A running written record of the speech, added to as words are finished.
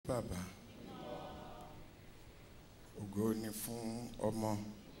bàbá, ògo ni fún ọmọ,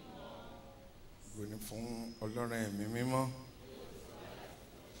 ògo ni fún Ọlọ́run ẹ̀mí mímọ́,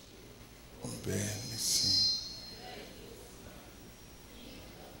 ó ń bẹ nísìn.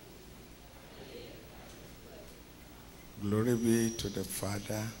 Glory be to the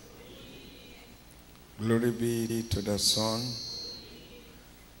Father, glory be to the Son,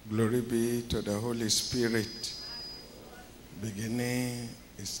 glory be to the Holy Spirit, beginning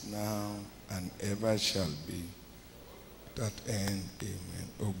is now and ever shall be. That end, amen.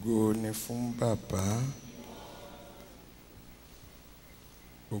 Ògo ni fún Bàbá,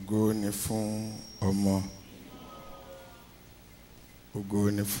 ògo ni fún Ọmọ, ògo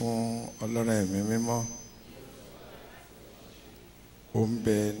ni fún Ọlọ́run ẹ̀mí mímọ́, ó ń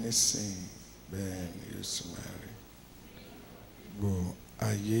bẹ nísìn bẹ́ẹ̀ ni yóò sì máa rí. Gbọ́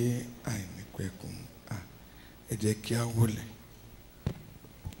ayé àìnípẹ̀kun. Ẹ jẹ́ kí a wólẹ̀.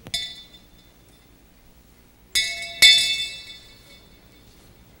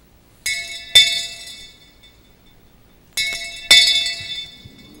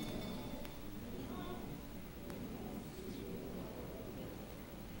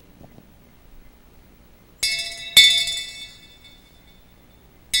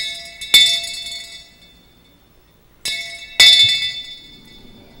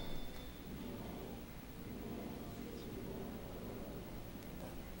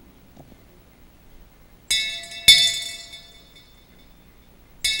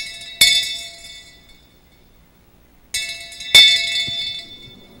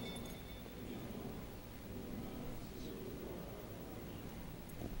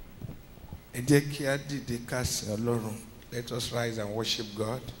 Ẹ jẹ́ kí a dìde ká sìn Ọlọ́run. Let us rise and worship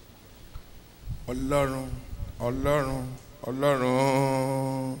God. Ọlọ́run, Ọlọ́run,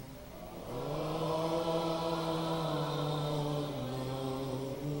 Ọlọ́run.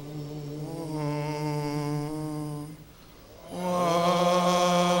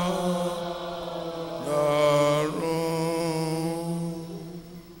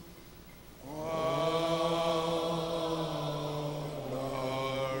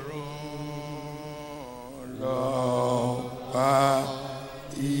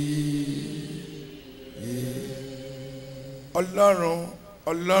 Ọlọ́run,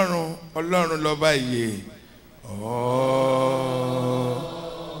 Ọlọ́run, Ọlọ́run lọ́ba ìyè.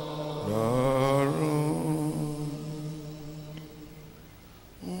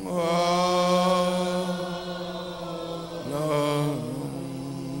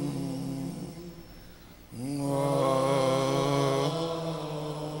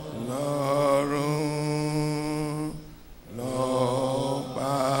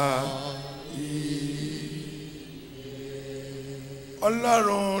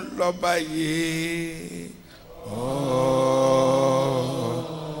 Ọlọ́run lọ́ba ìyè.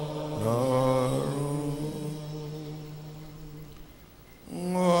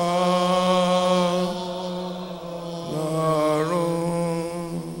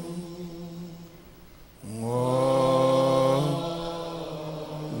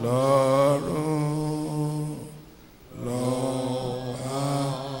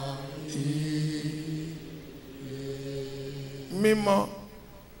 Mímọ́,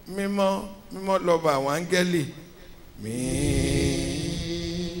 mímọ́, mímọ́ lọ́ba àwọn áńgẹ́lì. Mímọ́,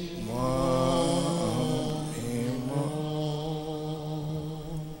 mímọ́,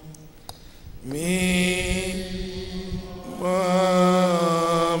 mímọ́,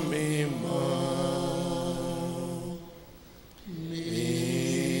 mímọ́,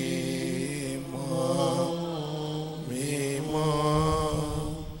 mímọ́, mímọ́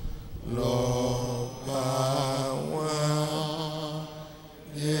lọ́ba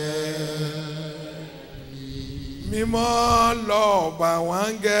mímọ́ lọ́ba àwọn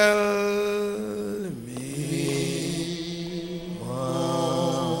áńgẹ́lì. Mímọ́,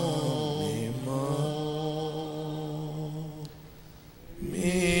 mímọ́,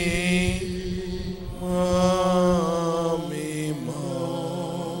 mímọ́, mímọ́,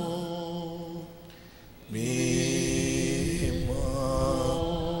 mímọ́,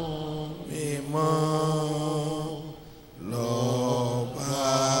 mímọ́ lọ́ba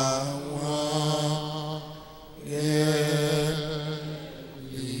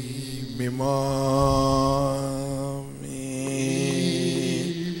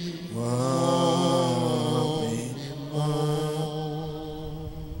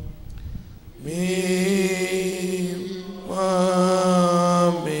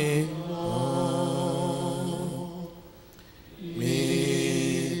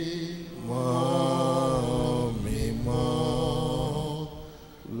mímọ́,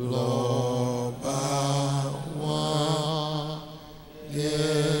 lọ́ba wọn.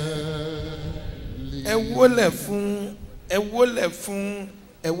 wólẹ̀ fún ẹ wólẹ̀ fún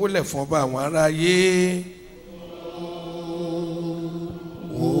ẹ wólẹ̀ fún ọba àwọn aráyé.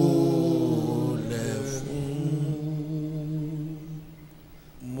 Wólẹ̀ fún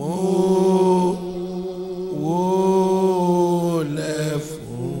mo wólẹ̀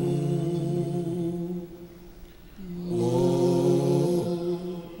fún mo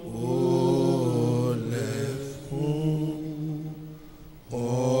wólẹ̀ fún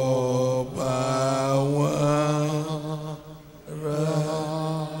ọba àwọn ará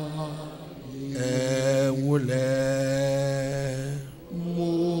ẹ wólẹ̀.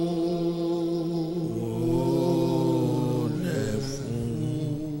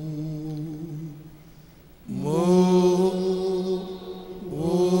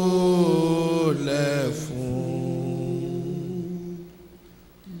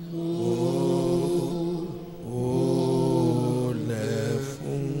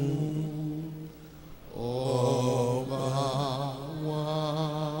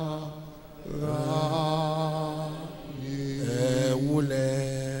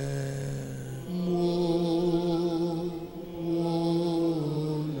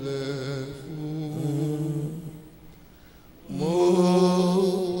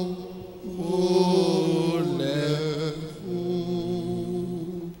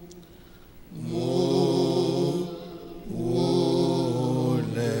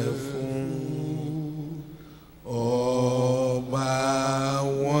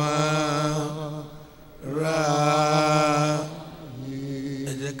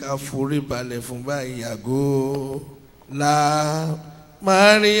 Forí balẹ̀ fún báyìí yàgò la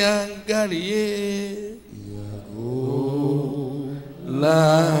Maria Gàríyé yàgò la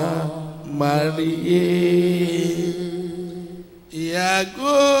Maria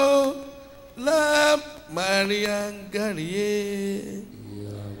yàgò la Maria Gàríyé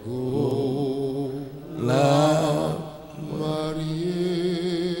yàgò la Maria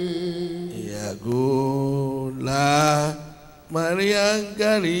yàgò la Maria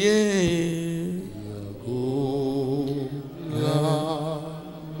Gàríyé yàgò la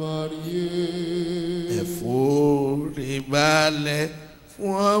Maria. Ẹ forí balẹ̀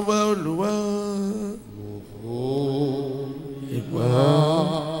fún ọba Olúwa. Mo forí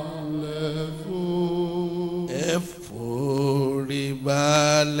balẹ̀ fún. Ẹ forí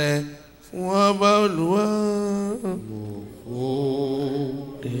balẹ̀ fún ọba Olúwa. Mo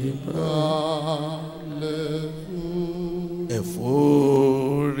forí balẹ̀ fún. Ẹ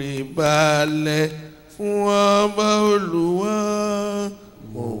forí balẹ̀ fún ọba Olúwa.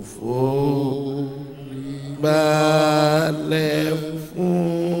 Mo forí balẹ̀ fún.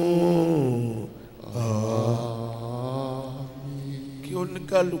 Kí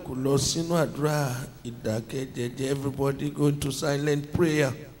oníkálukú lọ sínú àdúrà ìdákẹ́jẹ́jẹ́. Everybody go into silent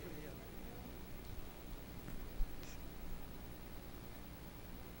prayer.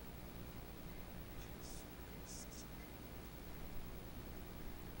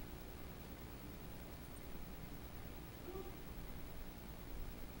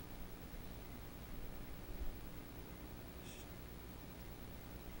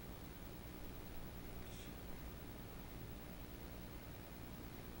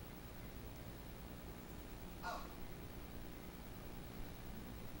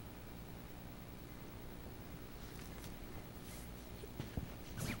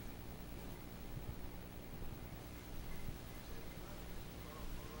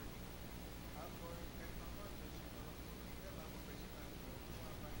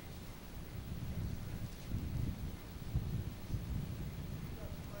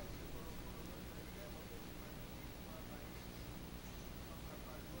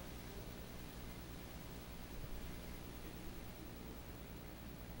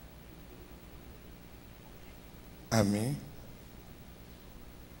 Amen.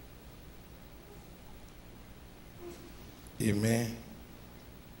 Amen.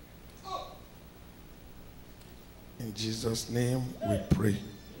 In Jesus' name we pray.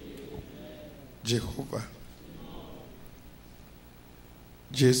 Jehovah,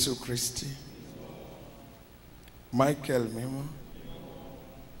 Jesus Christi, Michael mímọ́,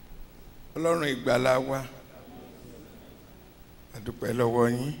 Ọlọ́run ìgbàlà wa, a dúpẹ́ lọ́wọ́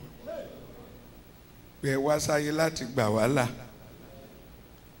yín. Pé ẹ wá sáyé láti gbà wá là.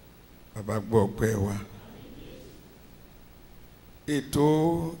 Bàbá gbọ́ ọpẹ́ wa. Ètò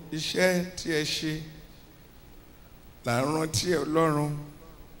iṣẹ́ tí ẹ ṣe là ń rántí Ọlọ́run,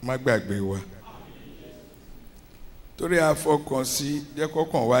 má gbàgbé wa. Torí a fọkàn sí, jẹ́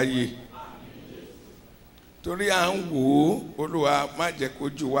kọ́kàn wa yé. Torí à ń wò ó, Olúwa má jẹ́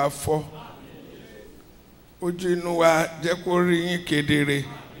kójú wa fọ́. Ojú inú wa jẹ́ kó rí yín kedere.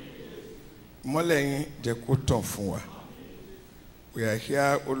 Ìmọ́lẹ̀ yín jẹ́ kó tàn fún wa. We are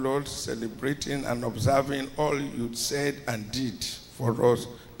here, O Lord, celebrating and observing all you said and did for us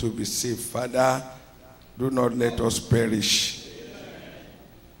to be saved. Father, do not let us perish.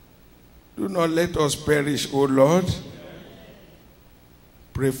 Do not let us perish, O Lord.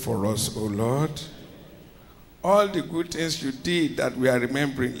 Pray for us, O Lord. All the good things you did that we are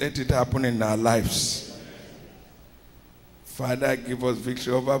remembering, let it happen in our lives. Father, give us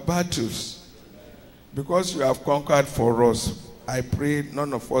victory over battles. Because you have conquered for us, I pray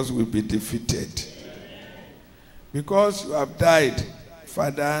none of us will be defeated. Because you have died,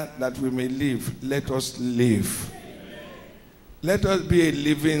 Father, that we may live, let us live. Let us be a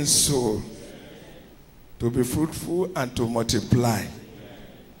living soul, to be fruitful and to multiply,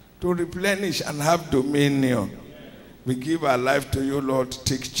 to replenish and have dominion. We give our life to you, Lord.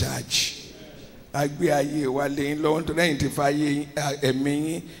 Take charge. Agbe ayé wa lẹ́yìn lọ́wọ́ nítorí ẹ̀yin ti fa ayé ẹ̀mí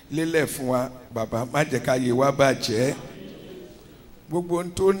yín lélẹ̀ fún wa. Bàbá má jẹ́ ká ayé wa bàjẹ́. Gbogbo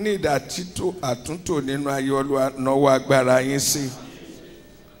ohun tó ní ìdàtítò àtúntò nínú ayé Olúwa náwó agbára yín sí.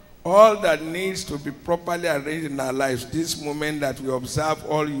 All that needs to be properly arranged in our lives, this moment that we observe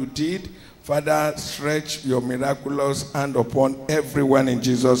all you did, Father, stretch your miraculous hand upon everyone in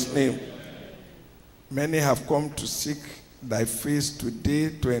Jesus' name. Many have come to seek thy face today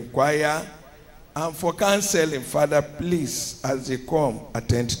to inquire and for counseling. Father, please, as they come,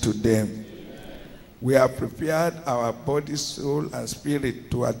 attend to them. We have prepared our body, soul, and spirit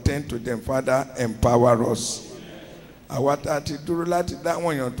to attend to them. Father, empower us. Àwa tá a ti dúró láti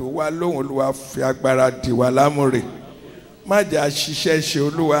dáwọn èèyàn tó wá lóhùn Olúwa fi agbára dì wá lámùrè. Má jẹ́ a ṣiṣẹ́ ṣe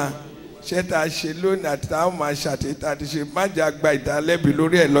Olúwa. Ṣé tá a ṣe lónìí àti táwọn máa ṣàtẹ̀tà ti ṣe, má jẹ́ a gba ìdálẹ́bi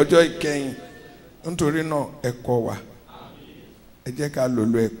lórí ẹ̀ lọ́jọ́ ìkẹyìn. Nítorí náà, ẹ kọ́ wa. Ẹ jẹ́ ká lò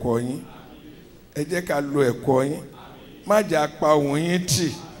ẹ̀kọ́ yín. Ẹ jẹ́ ká lo ẹ̀kọ́ yín. Má jẹ́ a pa ohùn yín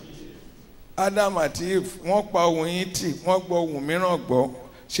tì. Adam àti Eve, wọ́n pa ohùn yín tì, wọ́n gbọ́ ohùn mìíràn gbọ́.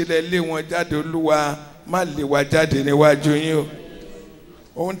 Ṣé lẹ lé wọn jáde, Olúwa, má lé wa jáde níwájú yín o.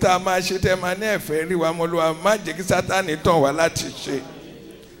 Ohun tá a máa ṣe tẹ́ máa ní ẹ̀fẹ́ rí wa mọ́, Olúwa, má jẹ́ kí Sátánì tàn wá láti ṣe.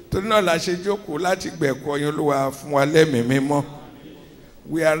 Torí náà la ṣe jókòó láti gbẹ̀kọ́ yín, Olúwa, fún wa lẹ́mìí mímọ́.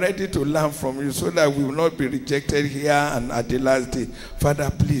 We are ready to learn from you so that we will not be rejected here and at the last day. Father,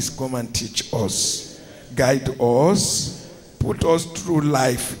 please come and teach us. Guide us. Put us through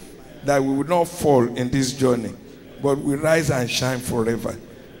life that we will not fall in this journey, but we rise and shine forever.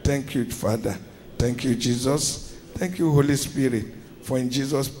 Thank you, Father. Thank you, Jesus. Thank you, Holy Spirit. For in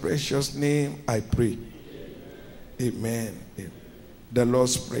Jesus' precious name I pray. Amen. The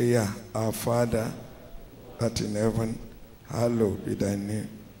Lord's Prayer. Our Father, that in heaven, hallowed be thy name.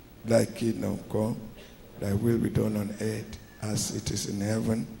 Thy kingdom come, thy will be done on earth as it is in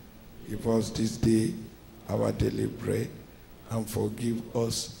heaven. Give us this day our daily bread, and forgive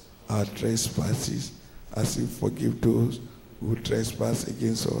us our trespasses, as we forgive those who trespass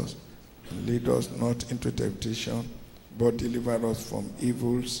against us. And lead us not into temptation, but deliver us from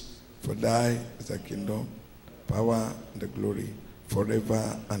evils. For thy is the kingdom, power, and the glory,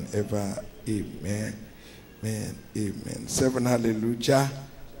 forever and ever. Amen. Amen. Amen. 7 hallelujah.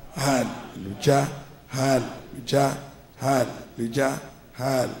 Hallelujah. Hallelujah. Hallelujah.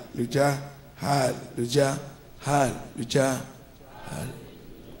 Hallelujah. Hallelujah. Hallelujah.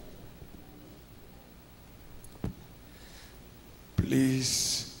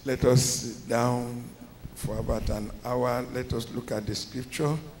 Please let us sit down for about an hour. Let us look at the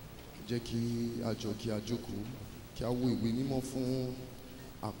scripture. Jẹ́ kí a jọ kí a jókòó kí a wo ìwé mímọ́ fún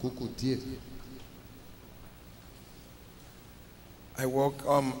àkókò díẹ̀. I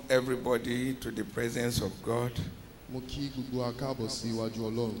welcome everybody to the presence of God. Mo kí gbogbo wa káàbọ̀ sí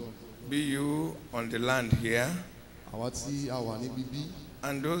iwájú Ọlọ́run. Be you on the land here, Àwa tí a wà ní bíbí,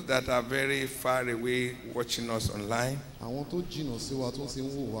 and those that are very far away watching us online. àwọn tó jìnnà sí wa tó ti ń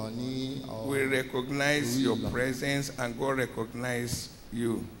wò wá ní We recognize your presence, and God recognize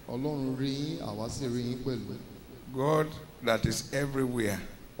you. Ọlọ́run rí yín, àwa sì rí yín pẹ̀lú. God that is everywhere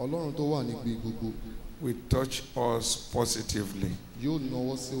Ọlọ́run tó wà níbi gbogbo will touch us positively. yóò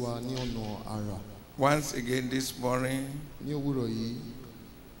nawọ́ sí wa ní ọ̀nà àrà. Once again this morning, Ní òwúrọ̀ yìí,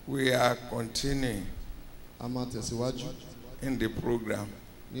 we are continuing a máa tẹ̀síwájú in the program.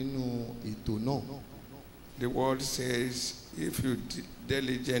 nínú ètò náà. The word says, if you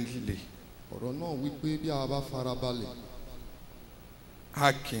diligently Ọ̀rọ̀ náà wípé bí a bá farabalẹ̀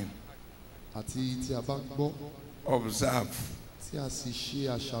hearken, àti tí a bá gbọ́, observe, tí a sì ṣe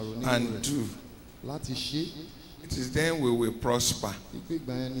àṣàrò nínú and rẹ̀ do, láti ṣe, it is then we will prosper. Ìpè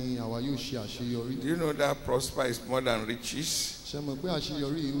ìgbà yẹn ni àwa yóò ṣe àṣeyọrí. Do you know that prosper is more than riches? Ṣé mọ̀ pé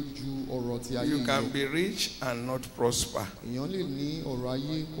àṣeyọrí yìí ó ju ọ̀rọ̀ ti ayé You yìí can lọ? be rich and not prosper. Èèyàn lè ní ọ̀rọ̀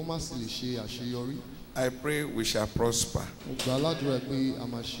ayé kó má sì lè ṣe àṣeyọrí. I pray we shall prosper. Mo gbà ládùúrà pé a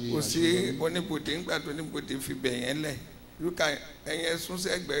máa ṣe Kò sí àṣeyọrí. oníbodè ńgbà tó oníbodè fi bẹ̀ yẹn lẹ̀. You can ẹ̀yẹn sún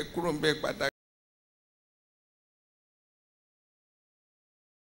sẹ́gbẹ̀ẹ́ kúrò ń bẹ́ẹ̀ pàtàkì.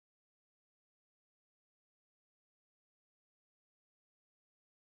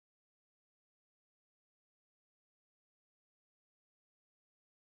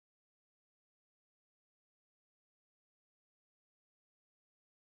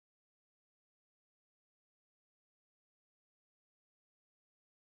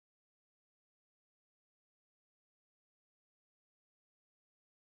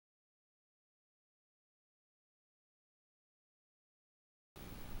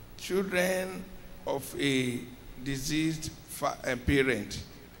 Children of a deceased parent,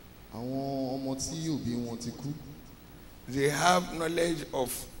 Àwọn ọmọ tí òbí wọn ti kú. they have knowledge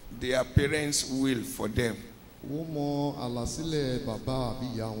of their parents' will for them. Wọ́n mọ àlàsílẹ̀ bàbá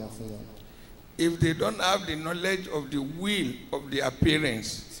àbí ìyá wọn fún wọn. If they don't have the knowledge of the will of their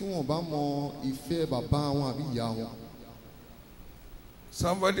parents, Tí wọ́n bá mọ ìfẹ́ bàbá wọn àbí ìyá wọn.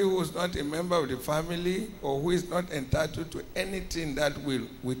 somebody who is not a member of the family or who is not entitled to anything that will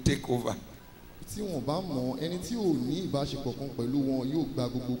take over. Tí wọ́n bá mọ ẹni tí ò ní ìbáṣepọ̀ kan pẹ̀lú wọn yóò gba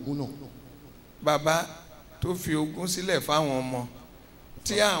gbogbo ogún náà. Bàbá tó fi ogún sílẹ̀ fáwọn ọmọ,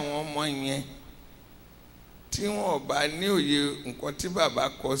 tí àwọn ọmọ yẹn tí wọn ò bá ní òye nǹkan tí bàbá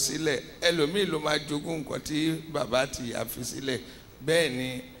kọ sílẹ̀, ẹlòmíì ló máa jogún nǹkan tí bàbá ti yà fi sílẹ̀. Bẹ́ẹ̀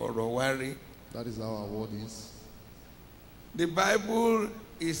ni ọ̀rọ̀ wa rí. That is how our word is. The Bible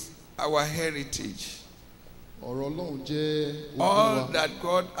is our heritage. Ọ̀rọ̀ Ọlọ́run jẹ́ ogún All wa. that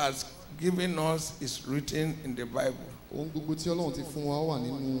God has given us is written in the Bible. Ohun gbogbo tí Ọlọ́run ti fún wa wà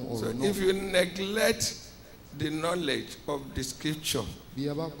nínú So ọ̀rọ̀ náà. if you neglect the knowledge of the scripture, Bí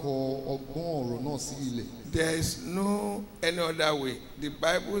a bá kọ ọgbọ́n ọ̀rọ̀ náà sí ilẹ̀, there is no any other way. The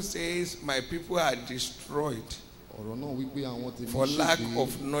Bible says, my people are destroyed ọ̀rọ̀ náà wípé àwọn tèmi for lack ṣègbè,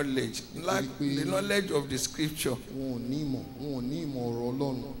 of knowledge. Lack the knowledge of the scripture. wọn ò ní ìmọ̀ ọ̀rọ̀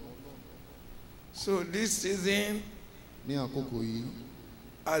Ọlọ́run. So this season, Ní àkókò yìí,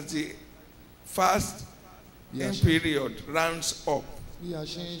 as the fast bí a ṣe- period rounds up, bí a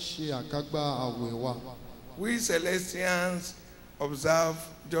ṣe ń ṣe àkágbá àwẹ̀ wa, we Celestians observe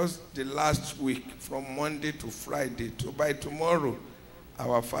just the last week from Monday to Friday. So by tomorrow,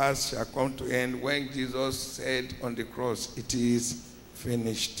 our fast shall come to end when Jesus said on the cross, it is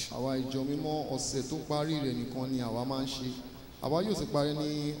finished. àwa ìjọ mímọ́ ọ̀sẹ̀ tó parí rẹ̀ nìkan ni àwa máa ń ṣe. Àwa yóò sì parí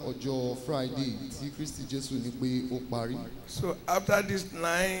ní ọjọ́ Friday tí Kristi Jésù ní pé ó parí. So after this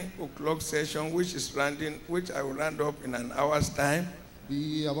 9 o'clock session, which I will round up in an hour's time,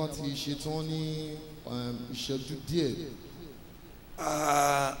 Bí a bá ti ṣetán ní ìṣẹ́jú díẹ̀,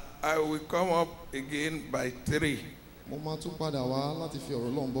 I will come up again by 3. mo máa tún padà wá láti fi ọ̀rọ̀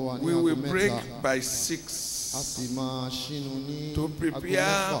Ọlọ́run bọ́ wa ní We aago will break mẹ́ta. by A 6 sì máa ṣínu ní to aago prepare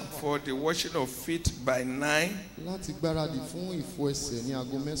mẹ́fà for the washing of feet by 9. láti gbáradì fún ìfọ̀ ẹsẹ̀ ní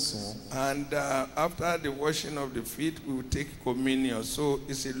aago mẹ́sàn-án. And after the washing of the feet, we will take communion. So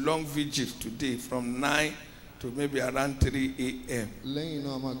it's a long vigil today from 9 to maybe around 3 a.m. Lẹ́yìn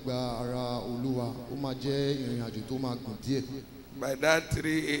náà a máa gba ara Olúwa, ó máa jẹ́ ìrìn àjò tó máa gùn díẹ̀. By that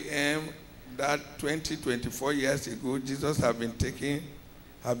 3 a.m., that 24 years ago, Jesus have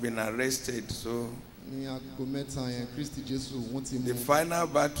been arrested. So Ní aago mẹ́ta yẹn, Kristi Jésù wọ́n ti mú the final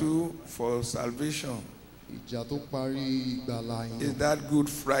battle for salvation ìjà tó parí ìgbàlà is yẹn. that Good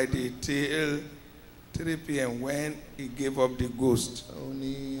Friday till 3 p.m. when he gave up the ghost. Ó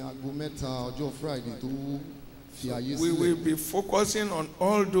ní aago mẹ́ta ọjọ́ Friday tó fi ayé We will sílẹ̀. be focusing on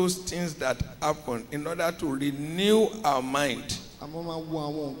all those things that happen in order to renew our mind. A máa wo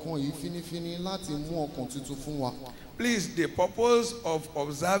àwọn nǹkan yìí fínífíní láti mú ọkàn tuntun fún wa. Please, the purpose of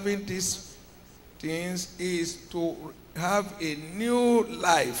observing these things is to have a new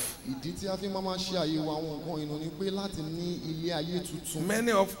life. Ìdí tí a fi máa ṣe àyẹ̀wò àwọn nǹkan inú ni pé láti ní ilé ayé tuntun.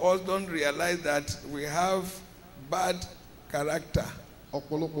 Many of us don't realize that we have bad character.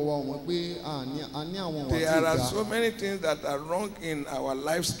 Ọ̀pọ̀lọpọ̀ wa ò mọ̀ pé a ní àwọn ìwà tí There ò are dáa. so many things that are wrong in our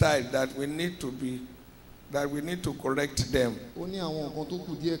lifestyle that we need to correct them. Ó ní àwọn nǹkan tó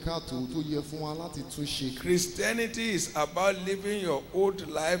kù díẹ̀ káàtó tó yẹ fún wa láti tún ṣe. Christianity is about living your old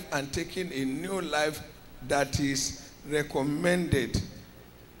life and taking a new life that is recommended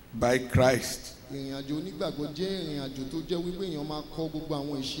by Christ. ìrìn àjò onígbàgbọ́ jẹ́ ìrìn àjò tó jẹ́ wípé èèyàn máa kọ̀ gbogbo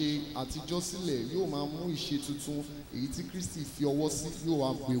àwọn ìṣe àtijọ́ sílẹ̀ yóò máa mú ìṣe tuntun èyí tí Kristi fi ọwọ́ sí yóò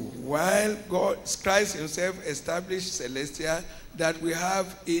wá gbé wọ̀. While Christ himself established Celestia that we have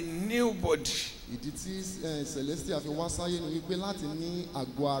a new body. Ìdí tí Celestia fi wá sáyé ni wípé láti ní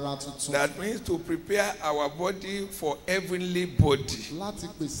àgọ́ ara tuntun. That means to prepare our body for heavenly body. Láti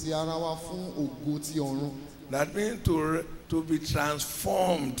pèsè ara wa fún ògo ti ọ̀run. That means to be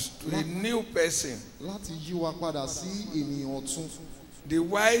transformed to a new person. Láti yí wa padà sí ènìyàn ọ̀tun. The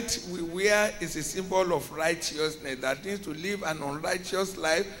white we wear is a symbol of righteousness. That means to live an unrighteous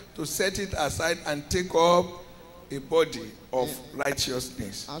life, to set it aside and take up a body of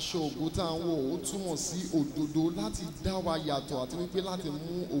righteousness. Aṣọ ògo tá à ń wọ̀ ó túmọ̀ sí òdodo láti dá wa yàtọ̀ àti wípé láti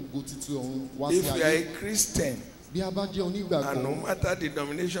mú ògo titun ọ̀run wá sí ayé. If you are a Christian, bí a bá jẹ́ onígbàgbọ́, and no matter the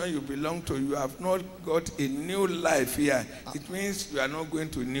denomination you belong to, you have not got a new life here. It means you are not going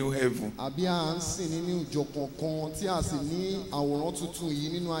to new heaven. Àbí à ń sìn nínú ìjọ kankan tí a sì ní àwòrán tuntun yìí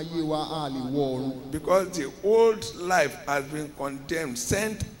nínú ayé wa a lè wọ ọ̀run. Because the old life has been condemned,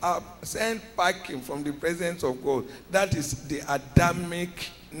 sent packing from the presence of God. That is the Adamic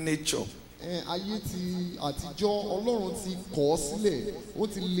nature. Ayé ti àtijọ́ Ọlọ́run ti kọ̀ ọ́ sílẹ̀ ó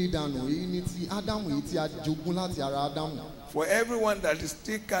ti lé dànù èyí ní ti Ádámù èyí tí a jogún láti ara Ádámù. For everyone that is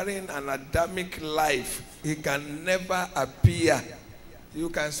still carrying an Adamic life, he can never appear. You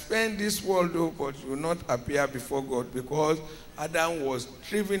can spend this world though, but you will not appear before God because Adam was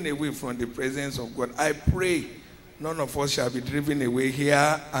driven away from the presence of God. I pray none of us shall be driven away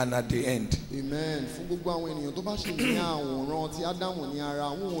here and at the end. Amen. Fún gbogbo àwọn ènìyàn tó bá ṣe ní àwòrán tí Ádámù ní ara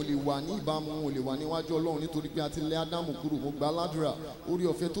wọn ò lè wà ní ìbámu wọn ò lè wà níwájú Ọlọ́run nítorí pé a ti lé Ádámù kúrò. Mo gba aládùúrà orí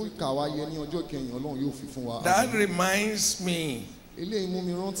ọ̀fẹ́ tó kà wá yẹ ní ọjọ́ kẹyìn Ọlọ́run yóò fi fún wa. That reminds me. Eléyìí mú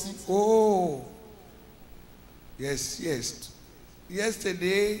mi rántí. Oh, yes.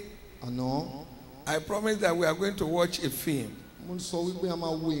 Yesterday, I promised that we are going to watch a film. I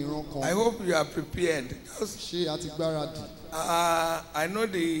hope you are prepared. I know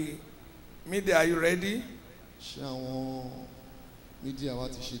the media. Are you ready?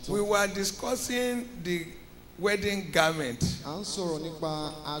 We were discussing the wedding garment.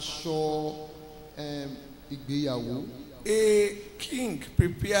 A king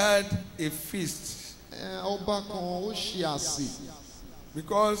prepared a feast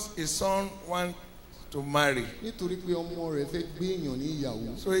because his son wanted to marry.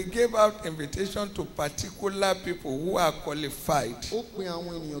 So he gave out invitation to particular people who are qualified.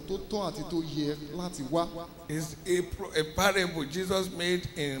 It's a parable Jesus made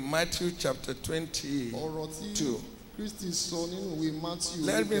in Matthew chapter 22.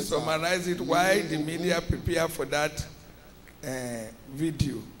 Let me summarize it while the media prepare for that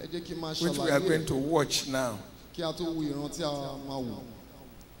video, which we are going to watch now.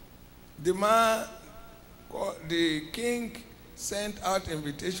 The king sent out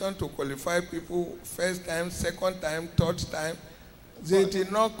invitation to qualify people first time, second time, third time. They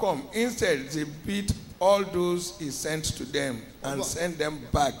did not come. Instead, they beat all those he sent to them and sent them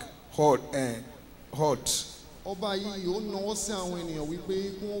back hot. Ọba yìí ó náwó sí àwọn ènìyàn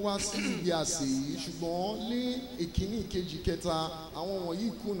wípé kí wọ́n wá sí ibi àsè yìí ṣùgbọ́n lé ìkíní ìkejì kẹta àwọn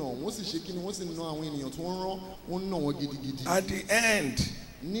wọ̀nyí kùnà wọ́n sì ṣe kí ni wọ́n sì ná àwọn ènìyàn tí wọ́n rán wọ́n ná wọn gidigidi. At the end,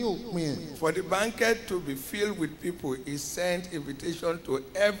 ní òpin ẹ̀, for the banquet to be filled with people, he sent invitation to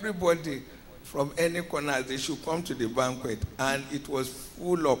everybody from any corner. They should come to the banquet, and it was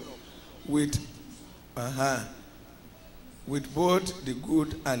full up with both the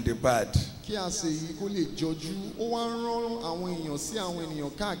good and the bad. Kí àsè yìí kó lè jọjú ó wá ń rán àwọn èèyàn sí àwọn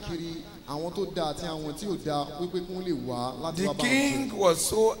ènìyàn káàkiri àwọn tó dáa àti àwọn tí ò dáa wípé kí wọ́n lè wá láti wá bá wọn. The king was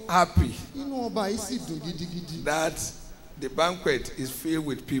so happy inú ọba yìí sì dùn gidigidi. That the banquet is filled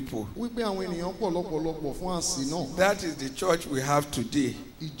with people. Wípé àwọn ènìyàn pọ̀ lọ́pọ̀lọpọ̀ fún àsè náà. That is the church we have today.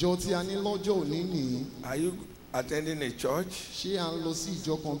 Ìjọ tí a ní lọ́jọ́ òní nìyí. Are you attending a church? Ṣé à ń lọ sí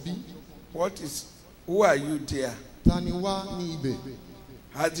ìjọ kan bí? Who are you there? Ta ni wá ní ibẹ̀?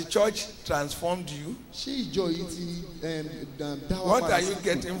 Has the church transformed you? Ṣé ìjọ yìí ti dá wa padà? What are you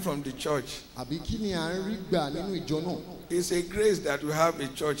getting from the church? Àbí kí ni à ń rí gbà nínú ìjọ náà? It's a grace that we have a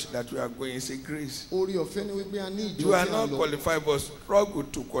church that we are going. It's a grace. Orí ọ̀fẹ́ ni wípé a ní ìjọ tí a lọ. You are not qualified but struggle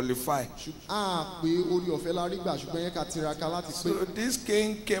to qualify. Pé orí ọ̀fẹ́ la rí gbà ṣùgbọ́n yẹn ká tiraka láti pé. So this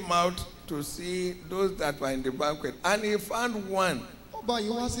king came out to see those that were in the banquet, and he found one. Ọba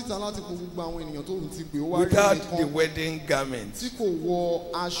yìí wá síta láti kó gbogbo àwọn ènìyàn tó ń ti pè ó wá rí without the wedding garment. Tí kò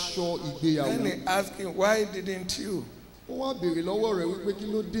wọ aṣọ ìgbéyàwó. Then he asked him, why didn't you? Ó wá béèrè lọ́wọ́ rẹ̀ wípé kí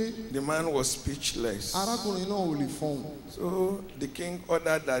ló dé? The man was speechless. Arákùnrin náà ò lè fọhùn. So the king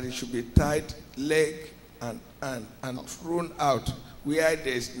ordered that he should be tied leg and thrown out where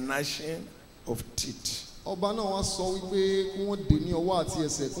there is gnashing of teeth. Ọba náà wá sọ wípé kí wọ́n dè ní ọwọ́ àti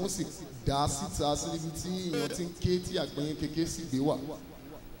ẹsẹ̀ kí wọ́n sì dá síta sí ibi tí èèyàn ti ń ké tí àgbẹ̀yìn kékeré sì gbé wà.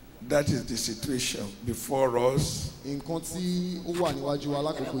 That is the situation before us. Nǹkan tí ó wà níwájú wa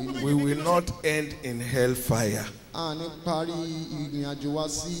lákòókò yìí. We will not end in hellfire. A ní parí ìrìn àjò wa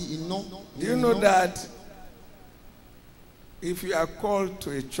sí iná. Do you know that if you are called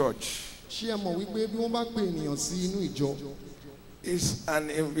to a church, ṣé ẹ mọ̀ wípé bí wọ́n bá pè ènìyàn sí inú ìjọ, it's an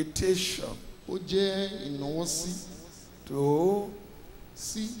invitation ó jẹ́ ìnáwó to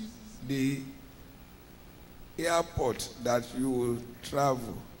sí the airport that you will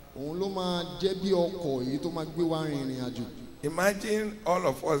travel. òun ló máa jẹ́ bí ọkọ̀ èyí tó máa gbé wa rin ìrìn àjò. Imagine all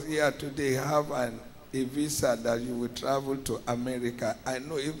of us here today have a visa that you will travel to America. I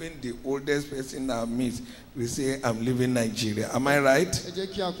know even the oldest person I meet will say, I'm leaving Nigeria. Am I right? Ẹ jẹ́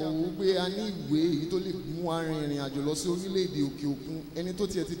kí a kọ̀ wò pé a ní ìwé èyí tó lè mú wa rin ìrìn àjò lọ sí orílẹ̀-èdè òkè òkun. Ẹni tó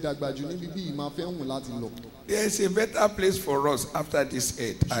tiẹ̀ ti dàgbà jù níbi bí ìmáa fẹ́ hùn láti lọ. There is a better place for us after this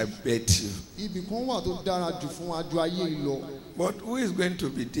earth, I bet you. Ibì kan wà tó dára jù fún wa ju ayé yìí lọ. But who is going to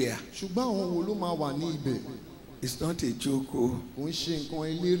be there? Ṣùgbọ́n àwọn wo ló máa wà ní ibẹ̀? It's not a joke. Oh. Kò ń ṣe nǹkan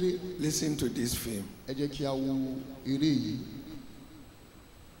eléré. Listen to this film. Ẹ jẹ́ kí a wo eré yìí.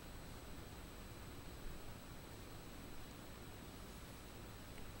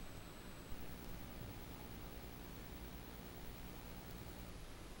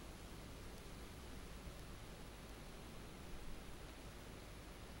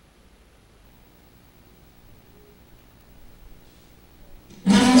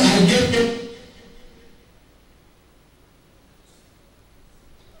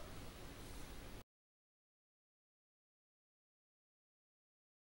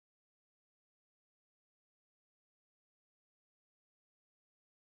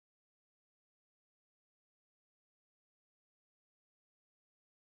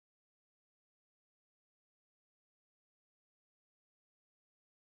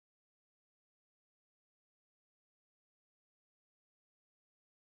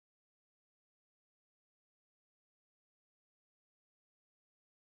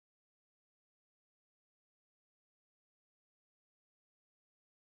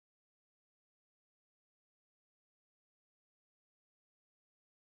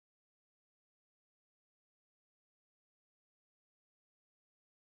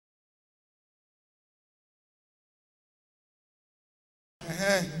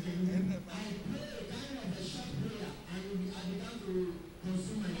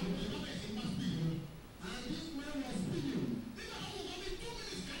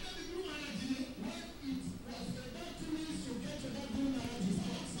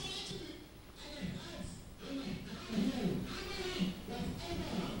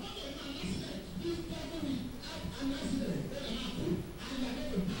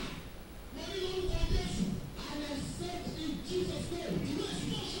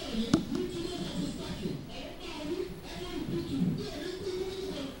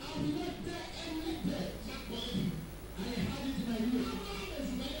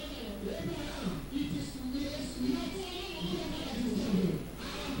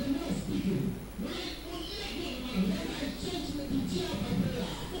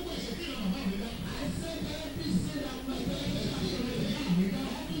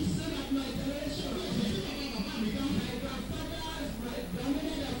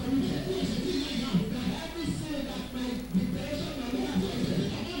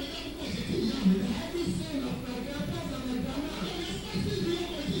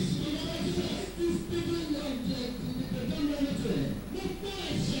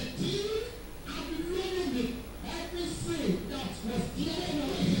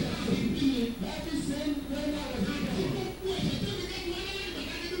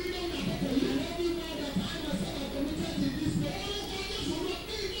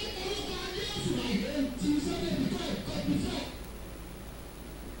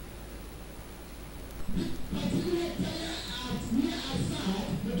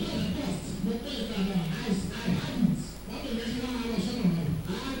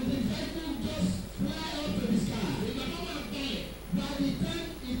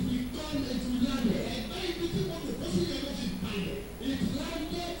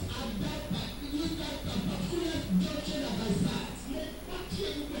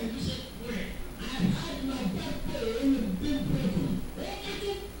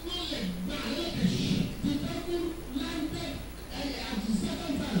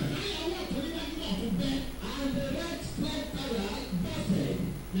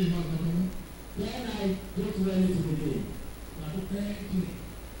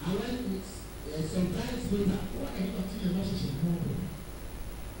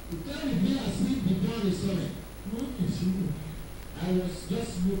 It can't be as if the dawn is coming. No, it's you. I was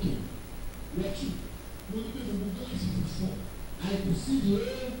just looking, watching. I could see the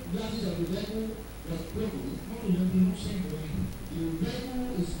old glasses of the vehicle was broken. The vehicle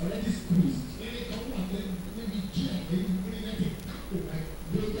is already squeezed. There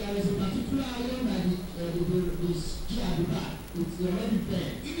is a particular iron that the chair at the back. It's already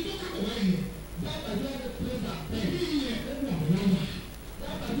bent. If you don't come away here, that particular place that bent.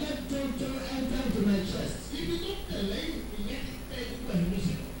 That particular don't enter into my chest. If you don't tell it, you let it bend when you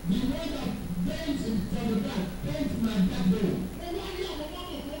listen. The one that bent from the back bent my backbone. And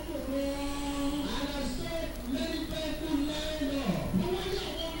I saw many people lying up. And I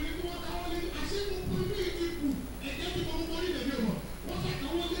saw people where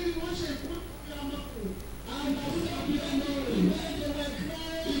they were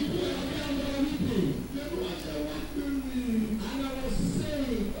crying, people were weeping. And I was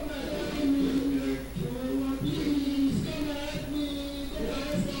saying, come and help me. Please, come and help me. Come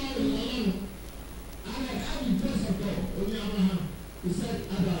and help me. And I had the voice of God, only Abraham. He said,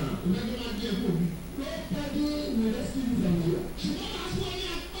 Abraham, nobody will rescue you from here.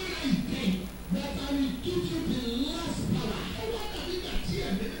 That I will give you the last power.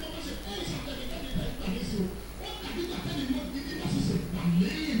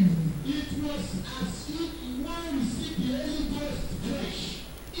 It was as if one received the Holy Ghost fresh.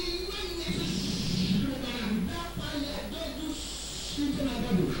 That fire don't do shit on our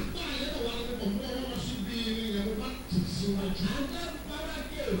body. And that power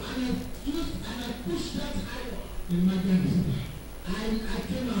came and I pushed that iron in my hand. I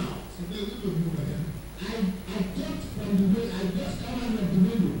came out. I jumped from the window. I just come out of the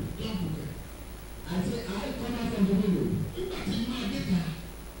window. I said, I come out from the window.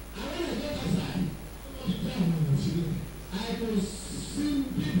 And when I got outside, I could see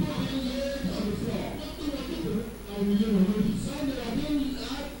people being laid on the floor. Some they were being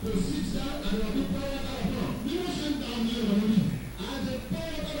asked to sit down and they were being poured out upon. They were sent down here already. And they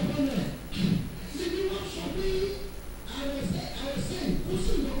poured out upon them. They did not show me. I was saying, who's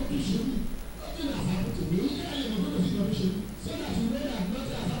in the competition? Nothing has happened to me. So that you know that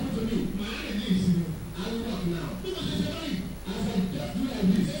nothing has happened to me. I will walk now. As I just do like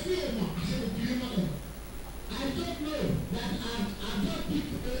this, I don't know that I've not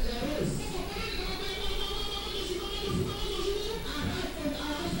picked a race. I heard somebody say,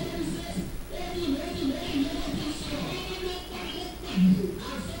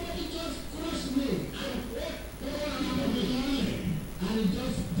 and somebody just crushed me and it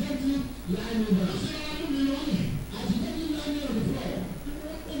just gently lined me down. As it gently lined me on the floor,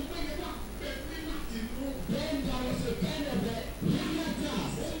 then there was a kind of a regular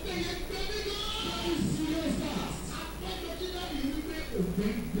task. Very serious task.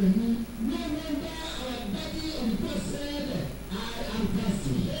 No wonder our daddy on the post said, I am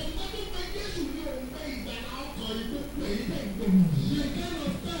thirsty. The kind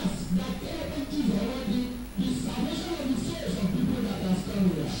of task that everyone is already the salvation of the souls of people that are come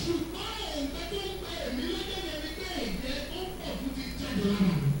here.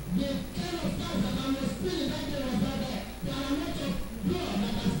 The kind of task that I was feeling that day was that there are a lot of blood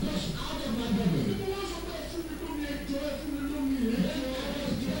that has gushed out of my body. Then I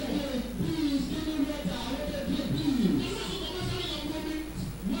was getting, please, give me water, I want to drink, please.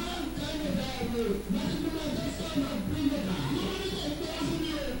 One kind of that people just come and bring water.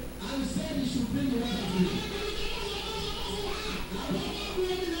 And said he should bring the water to me.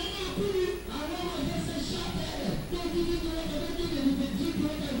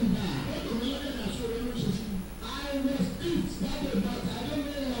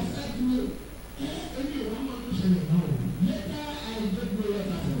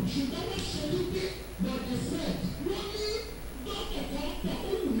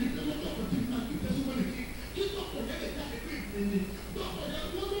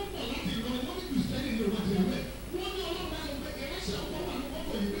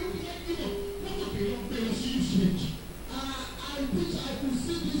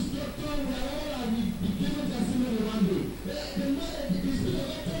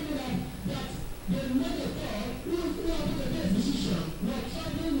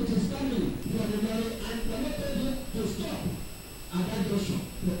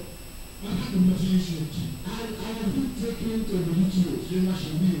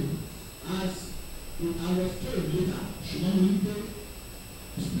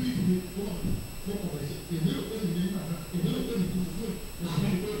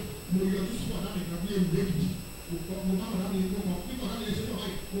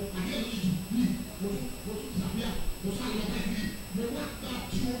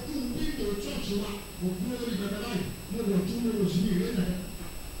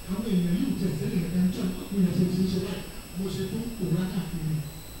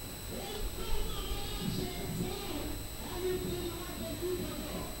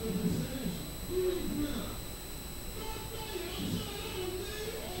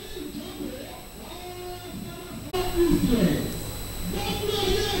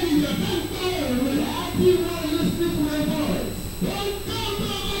 Everyone listening to my voice. Don't come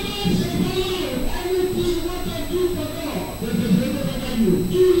anything you want to do for God. There's a greater than you.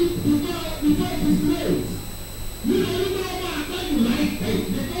 Do it before it is late. You don't know what you like it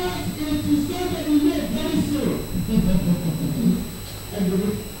because it is something you make very soon.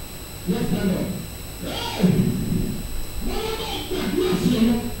 Yes, Lord. Hey! What about that? Yes,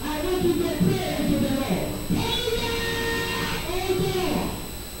 Lord. I want you to pray to the Lord.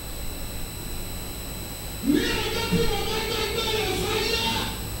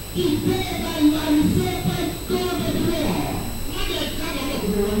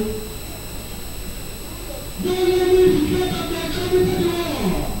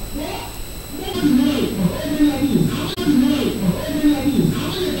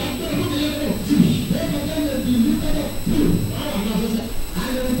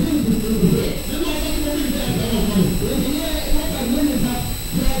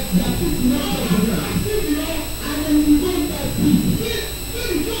 No.